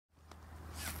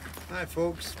Hi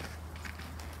folks.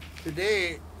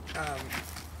 Today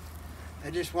I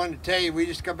just wanted to tell you we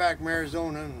just got back from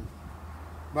Arizona, and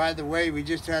by the way, we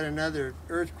just had another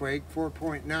earthquake,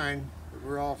 4.9, but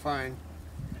we're all fine.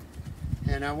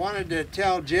 And I wanted to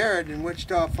tell Jared in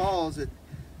Wichita Falls that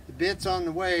the bit's on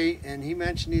the way, and he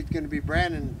mentioned he's going to be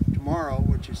branding tomorrow,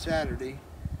 which is Saturday.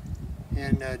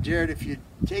 And Jared, if you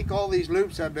take all these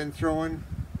loops I've been throwing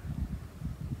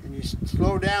and you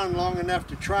slow down long enough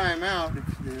to try them out, if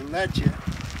they'll let you,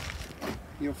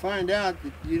 you'll find out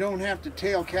that you don't have to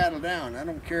tail cattle down. I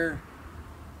don't care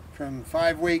from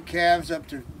 5-weight calves up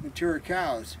to mature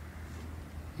cows.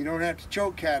 You don't have to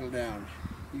choke cattle down.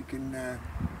 You can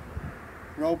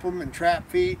rope them and trap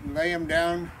feet and lay them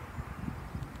down,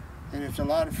 and it's a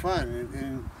lot of fun.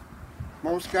 And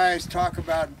most guys talk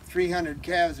about 300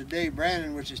 calves a day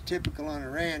branding, which is typical on a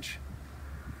ranch.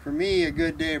 For me, a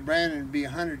good day of branding would be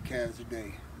 100 calves a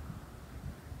day.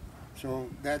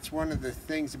 So that's one of the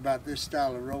things about this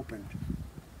style of roping.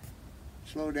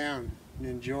 Slow down and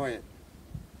enjoy it.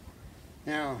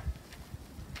 Now,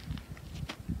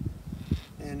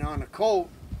 and on a colt,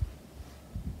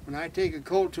 when I take a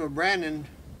colt to a branding,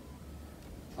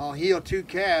 I'll heel 2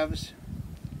 calves,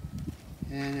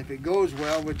 and if it goes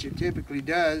well, which it typically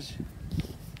does,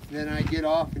 then I get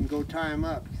off and go tie him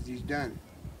up because he's done.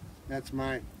 That's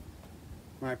my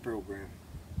program.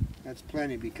 That's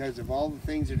plenty because of all the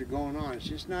things that are going on. It's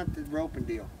just not the roping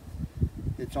deal.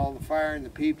 It's all the fire and the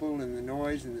people and the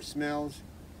noise and the smells.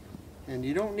 And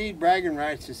you don't need bragging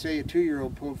rights to say a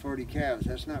 2-year-old pulled 40 calves.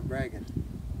 That's not bragging.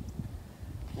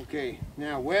 Okay,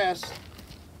 now Wes,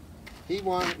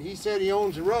 he said he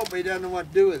owns a rope, but he doesn't know what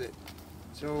to do with it.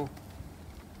 So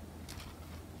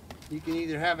you can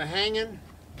either have a hanging,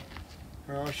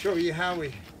 or I'll show you how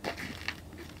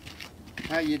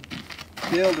you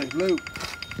build a loop.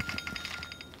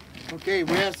 Okay,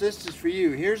 Wes, this is for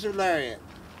you. Here's a lariat.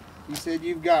 He said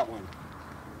you've got one.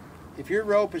 If your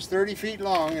rope is 30 feet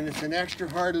long and it's an extra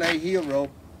hard lay heel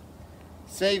rope,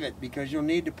 save it because you'll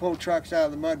need to pull trucks out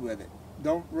of the mud with it.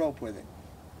 Don't rope with it.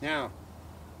 Now,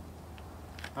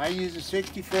 I use a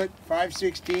 60-foot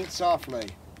 5/16 soft lay.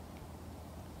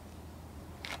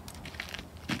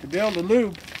 To build a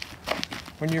loop,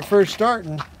 when you're first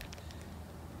starting,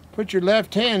 put your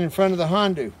left hand in front of the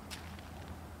hondu.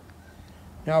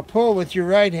 Now pull with your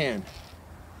right hand.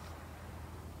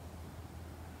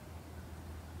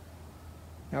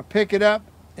 Now pick it up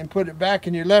and put it back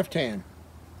in your left hand.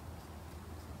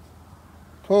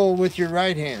 Pull with your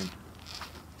right hand.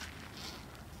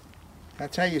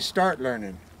 That's how you start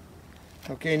learning.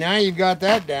 Okay, now you've got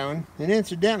that down, and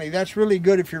incidentally, that's really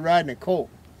good if you're riding a colt.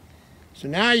 So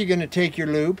now you're going to take your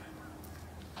loop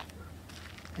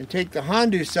and take the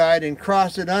hondu side and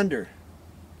cross it under.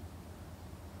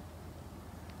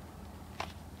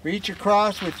 Reach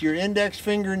across with your index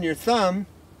finger and your thumb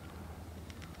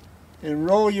and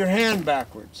roll your hand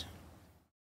backwards.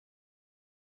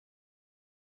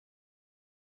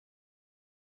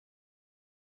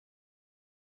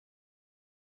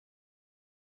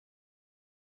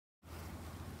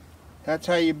 That's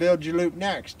how you build your loop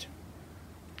next.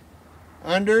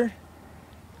 Under,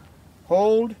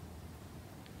 hold,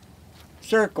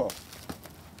 circle.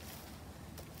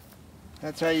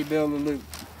 That's how you build a loop.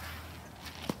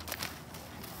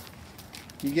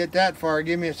 You get that far,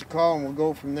 give me a call and we'll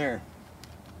go from there.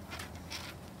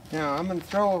 Now I'm going to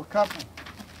throw a couple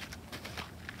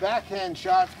backhand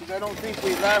shots because I don't think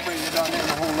we elaborated on them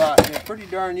a whole lot. They're pretty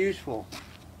darn useful.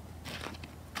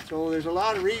 So there's a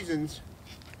lot of reasons.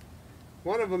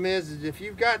 One of them is if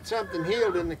you've got something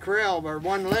healed in the corral or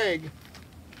one leg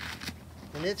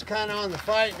and it's kind of on the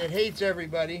fight and it hates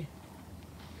everybody,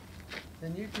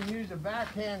 then you can use a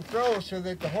backhand throw so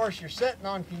that the horse you're sitting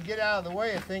on can get out of the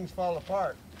way if things fall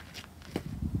apart.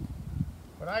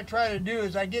 What I try to do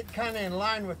is I get kind of in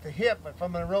line with the hip if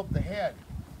I'm going to rope the head.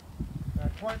 And I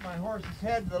point my horse's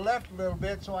head to the left a little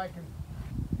bit so I can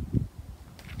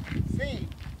see.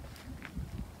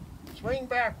 Swing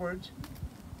backwards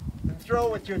and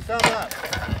throw with your thumb up.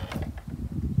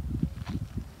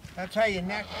 That's how you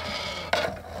neck it.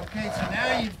 Okay, so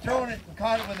now you've thrown it and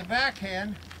caught it with a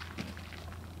backhand.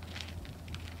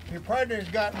 Your partner's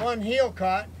got one heel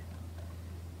caught.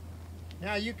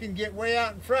 Now you can get way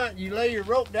out in front. You lay your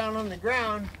rope down on the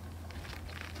ground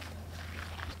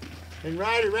and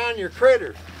ride around your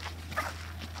critter.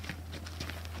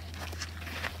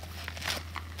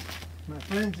 My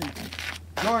friends in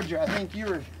Georgia, I think you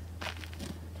were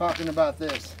talking about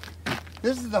this.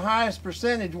 This is the highest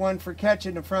percentage one for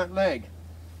catching the front leg.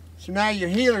 So now your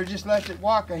heeler just lets it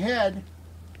walk ahead,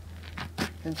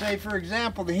 and say for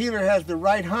example the heeler has the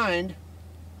right hind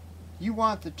you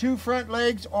want the 2 front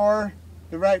legs or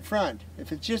the right front.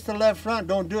 If it's just the left front,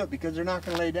 don't do it because they're not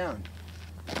going to lay down.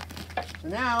 So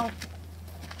now,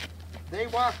 they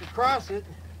walk across it.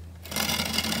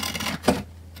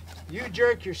 You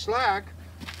jerk your slack.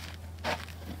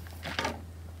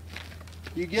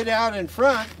 You get out in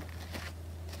front.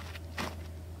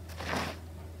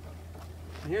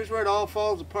 And here's where it all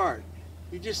falls apart.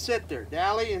 You just sit there,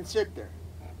 dally and sit there.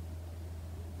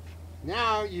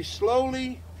 Now you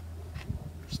slowly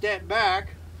step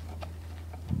back,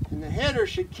 and the header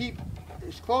should keep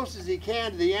as close as he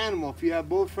can to the animal if you have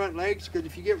both front legs, because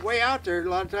if you get way out there, a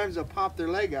lot of times they'll pop their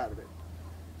leg out of it.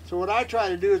 So what I try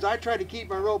to do is I try to keep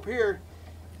my rope here,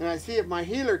 and I see if my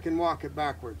heeler can walk it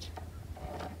backwards.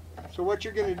 So what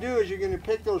you're going to do is you're going to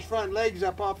pick those front legs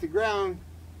up off the ground.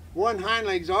 One hind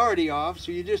leg's already off,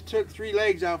 so you just took 3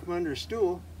 legs out from under a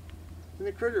stool, and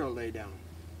the critter will lay down.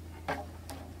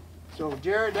 So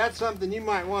Jared, that's something you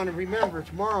might want to remember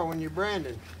tomorrow when you're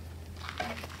branding.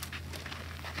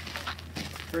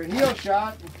 For a heel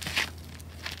shot,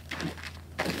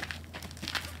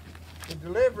 the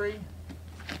delivery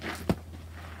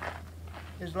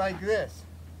is like this.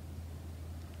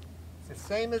 It's the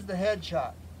same as the head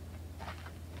shot.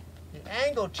 The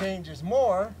angle changes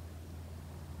more,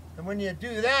 and when you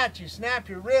do that, you snap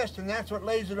your wrist, and that's what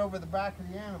lays it over the back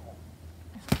of the animal.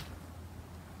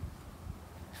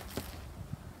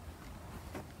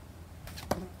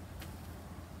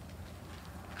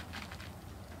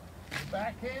 The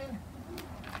backhand,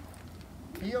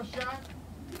 heel shot,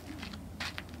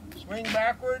 swing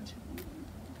backwards,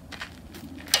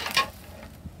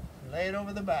 and lay it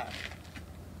over the back.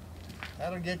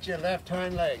 That'll get you a left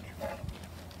hind leg.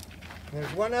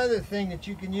 There's one other thing that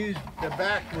you can use the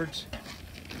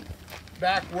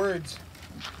backwards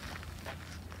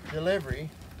delivery.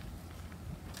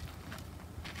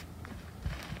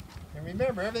 And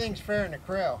remember, everything's fair in the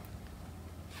corral.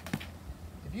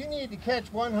 If you need to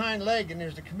catch one hind leg and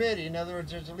there's a committee, in other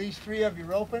words, there's at least 3 of you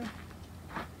roping,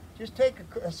 just take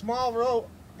a small rope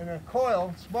and a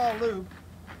coil, small loop,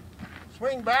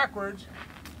 swing backwards,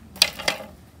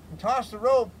 and toss the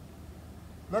rope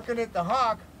looking at the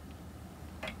hawk.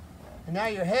 And now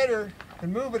your header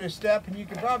can move it a step, and you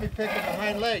can probably pick up the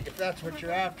hind leg if that's what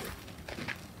you're after.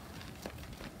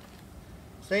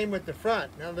 Same with the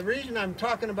front. Now the reason I'm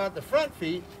talking about the front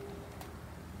feet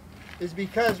is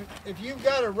because if you've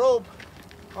got a rope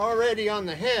already on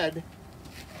the head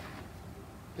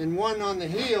and one on the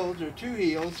heels or 2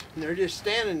 heels, and they're just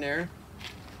standing there,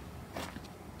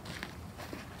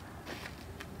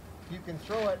 you can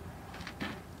throw it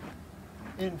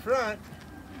in front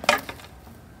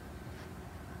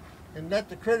and let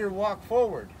the critter walk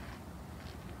forward.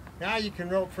 Now you can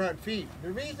rope front feet.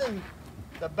 The reason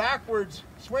the backwards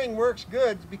swing works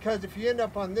good is because if you end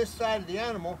up on this side of the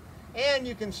animal, and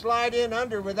you can slide in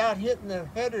under without hitting the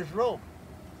header's rope.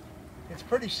 It's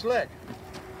pretty slick.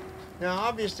 Now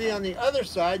obviously on the other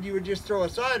side you would just throw a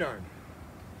sidearm.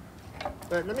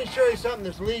 But let me show you something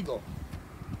that's legal.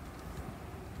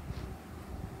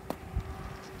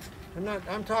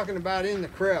 I'm talking about in the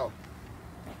corral.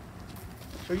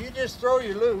 So you just throw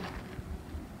your loop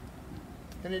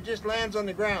and it just lands on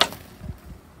the ground.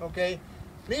 Okay?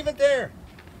 Leave it there.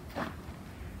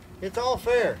 It's all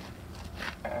fair.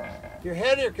 Your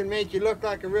header can make you look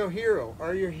like a real hero,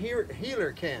 or your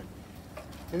heeler can.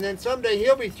 And then someday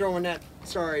he'll be throwing that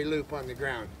sorry loop on the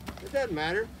ground. It doesn't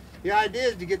matter. The idea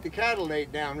is to get the cattle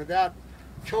laid down without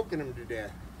choking them to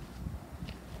death.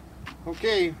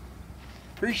 Okay,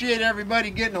 appreciate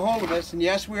everybody getting a hold of us, and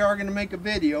yes, we are going to make a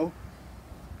video.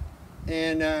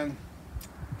 And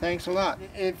thanks a lot.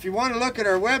 If you want to look at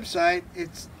our website,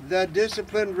 it's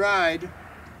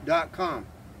thedisciplinedride.com.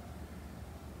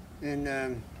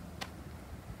 And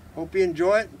hope you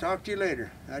enjoy it, and talk to you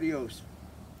later. Adios.